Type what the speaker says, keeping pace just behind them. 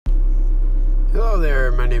Hello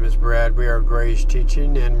there, my name is Brad. We are Grace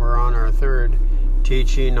Teaching, and we're on our third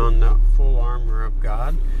teaching on the full armor of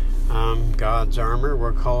God. God's armor,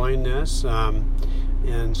 we're calling this.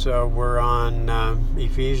 And so we're on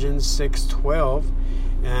Ephesians 6:12.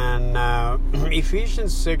 And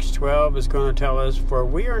Ephesians 6:12 is going to tell us, "For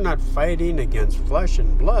we are not fighting against flesh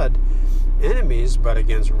and blood enemies, but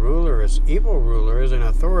against rulers, evil rulers, and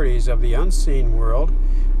authorities of the unseen world,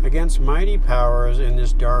 against mighty powers in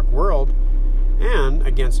this dark world, and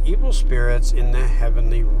against evil spirits in the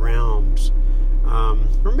heavenly realms."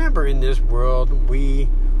 Remember, in this world, we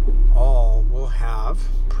all will have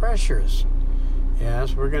pressures.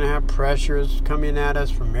 Yes, we're going to have pressures coming at us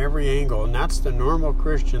from every angle, and that's the normal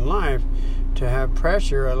Christian life, to have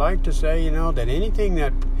pressure. I like to say, that anything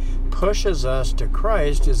that pushes us to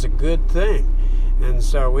Christ is a good thing. And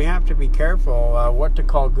so we have to be careful what to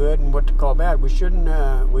call good and what to call bad. We shouldn't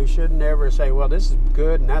ever say, well, this is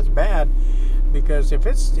good and that's bad, because if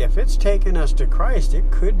it's taking us to Christ, it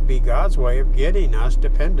could be God's way of getting us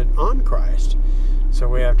dependent on Christ. So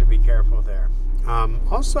we have to be careful there.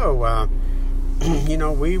 Also,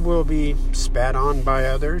 we will be spat on by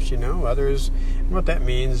others. Others. What that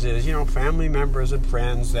means is, family members and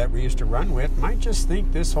friends that we used to run with might just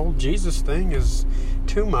think this whole Jesus thing is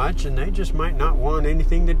too much, and they just might not want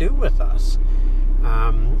anything to do with us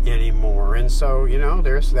anymore. And so,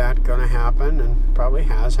 there's that going to happen, and probably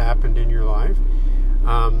has happened in your life.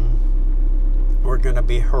 We're going to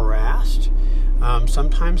be harassed.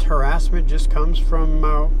 Sometimes harassment just comes from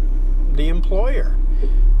the employer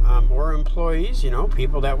or employees,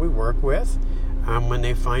 people that we work with. When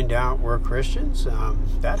they find out we're Christians,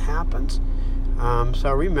 that happens.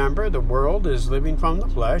 So remember, the world is living from the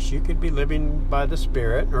flesh. You could be living by the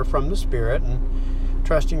Spirit, or from the Spirit, and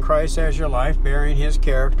trusting Christ as your life, bearing His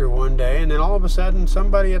character one day, and then all of a sudden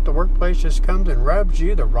somebody at the workplace just comes and rubs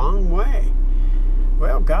you the wrong way.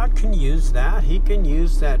 Well, God can use that. He can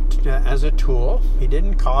use that as a tool. He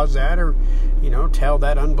didn't cause that, or tell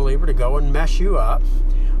that unbeliever to go and mess you up.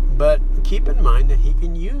 But keep in mind that He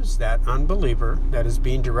can use that unbeliever that is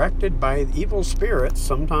being directed by evil spirits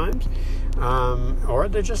sometimes, or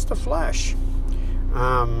they're just the flesh.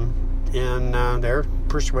 And they're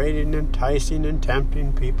persuading, enticing, and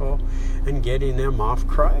tempting people and getting them off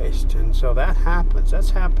Christ. And so that happens. That's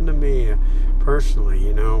happened to me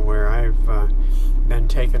personally, where I've been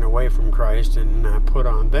taken away from Christ and put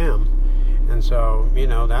on them. And so,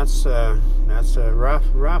 that's a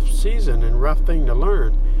rough season and rough thing to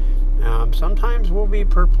learn. Sometimes we'll be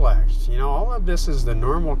perplexed. All of this is the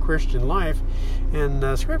normal Christian life, and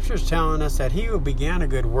the Scripture's telling us that He who began a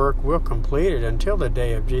good work will complete it until the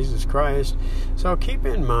day of Jesus Christ. So keep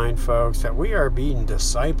in mind, folks, that we are being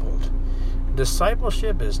discipled.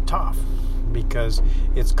 Discipleship is tough because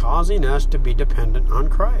it's causing us to be dependent on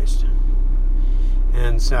Christ.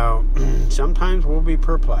 And so sometimes we'll be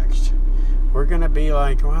perplexed. We're going to be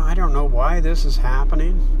like, well, I don't know why this is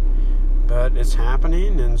happening, but it's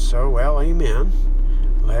happening, and so, well, amen.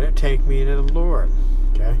 Let it take me to the Lord,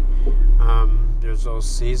 okay? There's those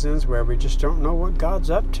seasons where we just don't know what God's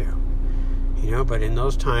up to, but in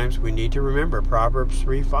those times we need to remember Proverbs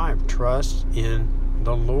 3:5, trust in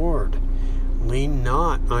the Lord. Lean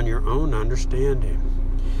not on your own understanding.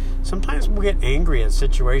 Sometimes we get angry at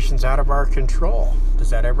situations out of our control. Does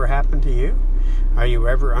that ever happen to you? Are you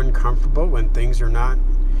ever uncomfortable when things are not,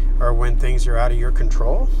 or when things are out of your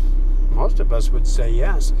control? Most of us would say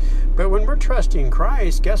yes. But when we're trusting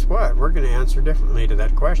Christ, guess what? We're going to answer differently to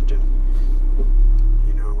that question.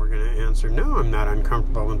 We're going to answer, no, I'm not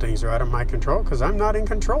uncomfortable when things are out of my control, because I'm not in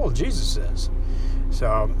control, Jesus says.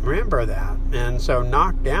 So remember that. And so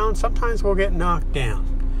knocked down, sometimes we'll get knocked down.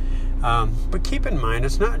 But keep in mind,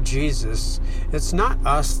 it's not Jesus. It's not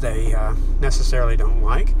us they necessarily don't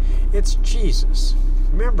like. It's Jesus.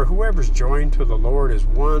 Remember, whoever's joined to the Lord is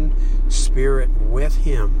one spirit with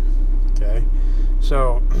Him. Okay?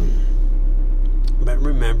 So, but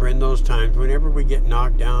remember, in those times, whenever we get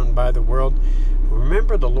knocked down by the world,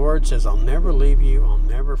 remember the Lord says, I'll never leave you, I'll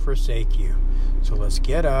never forsake you. So let's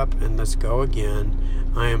get up and let's go again.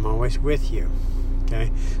 I am always with you.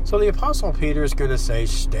 Okay? So the Apostle Peter is going to say,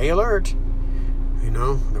 stay alert.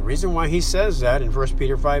 The reason why he says that in 1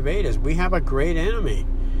 Peter 5:8 is we have a great enemy.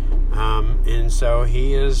 And so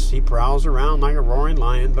he prowls around like a roaring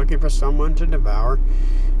lion looking for someone to devour.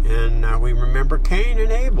 And we remember Cain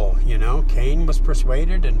and Abel. Cain was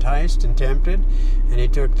persuaded, enticed, and tempted, and he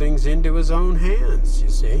took things into his own hands, you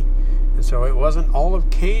see. And so it wasn't all of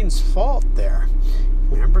Cain's fault there.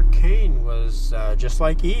 Remember, Cain was just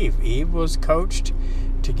like Eve. Eve was coached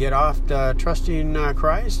to get off trusting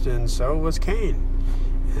Christ, and so was Cain.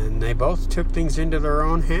 And they both took things into their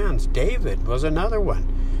own hands. David was another one.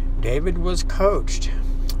 David was coached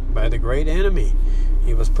by the great enemy.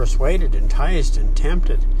 He was persuaded, enticed, and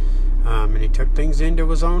tempted. And he took things into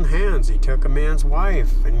his own hands. He took a man's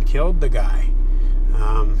wife and killed the guy.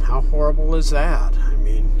 How horrible is that? I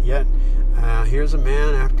mean, yet here's a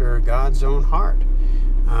man after God's own heart.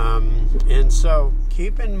 And so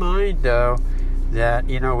keep in mind, though, that,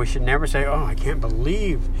 we should never say, oh, I can't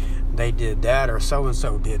believe they did that, or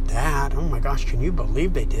so-and-so did that. Oh my gosh, can you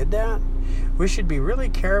believe they did that? We should be really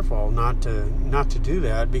careful not to do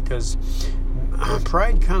that, because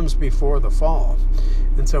pride comes before the fall.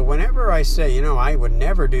 And so whenever I say, I would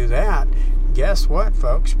never do that, guess what,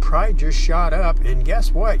 folks? Pride just shot up, and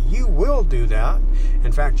guess what? You will do that.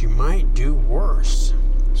 In fact, you might do worse.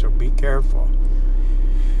 So be careful.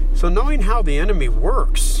 So knowing how the enemy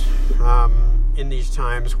works in these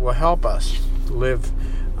times will help us live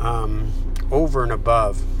over and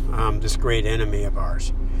above this great enemy of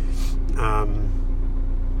ours.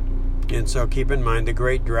 And so keep in mind, the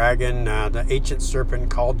great dragon, the ancient serpent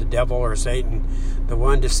called the devil or Satan, the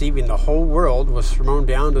one deceiving the whole world, was thrown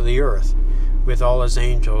down to the earth with all his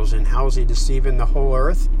angels. And how's he deceiving the whole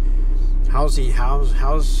earth? How's he deceiving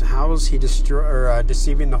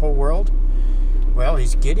the whole world? Well,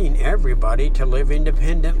 he's getting everybody to live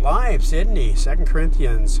independent lives, isn't he? 2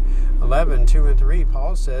 Corinthians 11:2-3,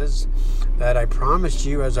 Paul says that I promised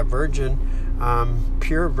you as a virgin,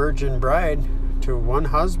 pure virgin bride, to one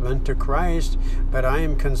husband, to Christ, but I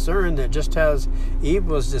am concerned that just as Eve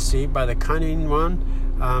was deceived by the cunning one,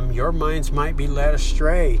 your minds might be led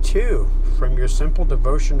astray too from your simple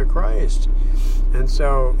devotion to Christ. And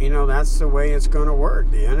so, that's the way it's going to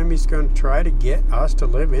work. The enemy's going to try to get us to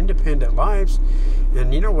live independent lives.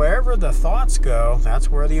 And, wherever the thoughts go,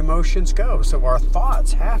 that's where the emotions go. So our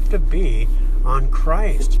thoughts have to be on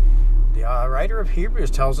Christ. The writer of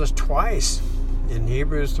Hebrews tells us twice in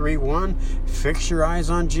Hebrews 3:1, fix your eyes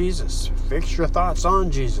on Jesus. Fix your thoughts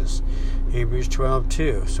on Jesus. Hebrews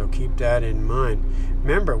 12:2. So keep that in mind.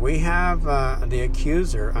 Remember, we have the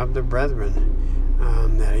accuser of the brethren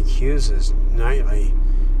that accuses nightly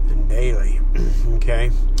and daily.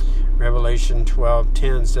 Okay? Revelation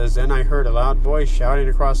 12:10 says, Then I heard a loud voice shouting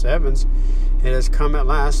across the heavens, It has come at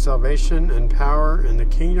last, salvation and power and the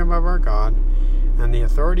kingdom of our God and the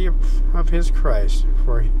authority of his Christ.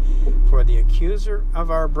 For the accuser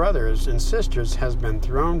of our brothers and sisters has been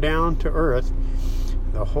thrown down to earth,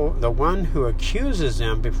 the one who accuses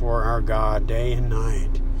them before our God day and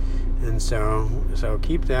night. And so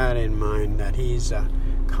keep that in mind, that he's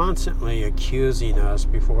constantly accusing us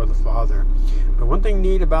before the Father. But one thing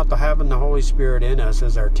neat about having the Holy Spirit in us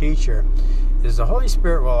as our teacher is the Holy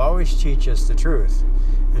Spirit will always teach us the truth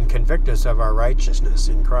and convict us of our righteousness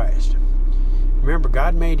in Christ. Remember,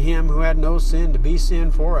 God made him who had no sin to be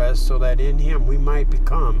sin for us, so that in him we might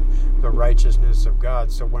become the righteousness of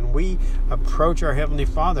God. So when we approach our Heavenly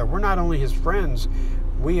Father, we're not only his friends,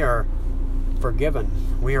 we are forgiven,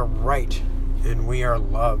 we are right, and we are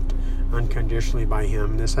loved unconditionally by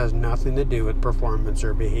him. This has nothing to do with performance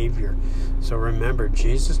or behavior. So remember,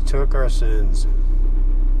 Jesus took our sins.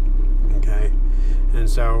 Okay? And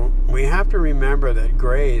so we have to remember that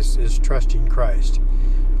grace is trusting Christ.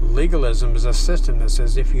 Legalism is a system that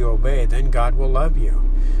says if you obey, then God will love you.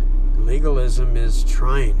 Legalism is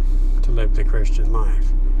trying to live the Christian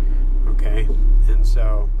life. Okay? And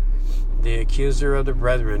so the accuser of the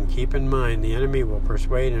brethren, keep in mind, the enemy will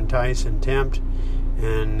persuade, entice, and tempt,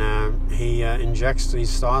 and he injects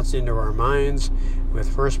these thoughts into our minds with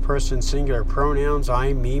first-person singular pronouns,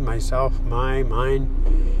 I, me, myself, my, mine,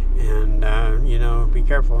 and be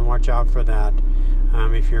careful and watch out for that.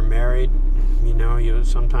 If you're married,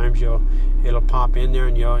 it'll pop in there,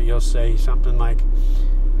 and you'll say something like,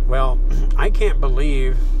 well, I can't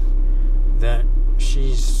believe that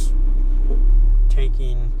she's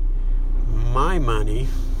taking my money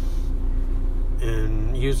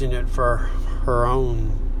and using it for her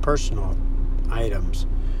own personal items.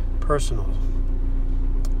 The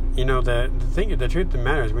truth of the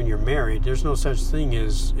matter is, when you're married, there's no such thing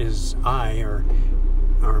as I or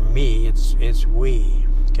me. It's we.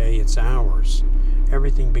 Okay, it's ours.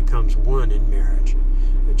 Everything becomes one in marriage.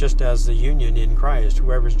 Just as the union in Christ,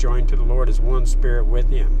 whoever's joined to the Lord is one spirit with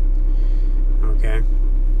him. Okay?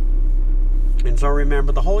 And so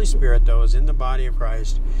remember, the Holy Spirit, though, is in the body of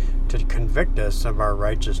Christ to convict us of our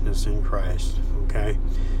righteousness in Christ. Okay?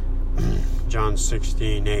 John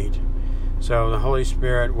 16:8. So the Holy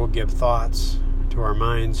Spirit will give thoughts to our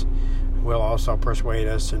minds, will also persuade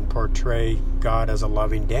us and portray God as a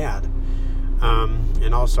loving dad,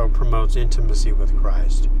 and also promotes intimacy with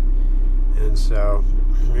Christ. And so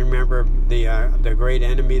Remember, the great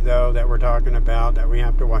enemy, though, that we're talking about, that we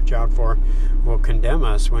have to watch out for, will condemn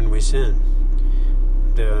us when we sin.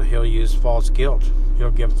 He'll use false guilt.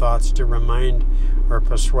 He'll give thoughts to remind or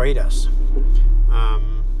persuade us.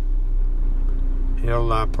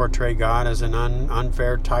 He'll portray God as an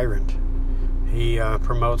unfair tyrant. He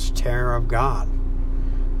promotes terror of God.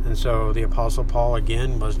 And so the Apostle Paul,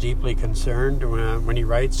 again, was deeply concerned when he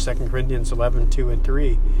writes 2 Corinthians 11:2 and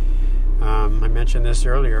 3. I mentioned this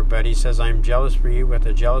earlier, but he says, I am jealous for you with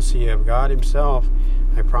the jealousy of God himself.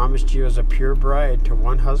 I promised you as a pure bride to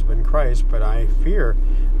one husband, Christ, but I fear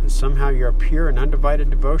that somehow your pure and undivided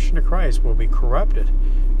devotion to Christ will be corrupted,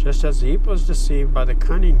 just as Eve was deceived by the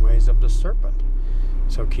cunning ways of the serpent.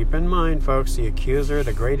 So keep in mind, folks, the accuser,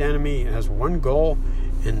 the great enemy, has one goal,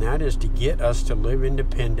 and that is to get us to live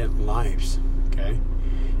independent lives. Okay?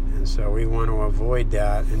 And so we want to avoid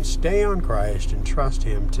that and stay on Christ and trust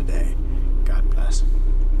him today. God bless.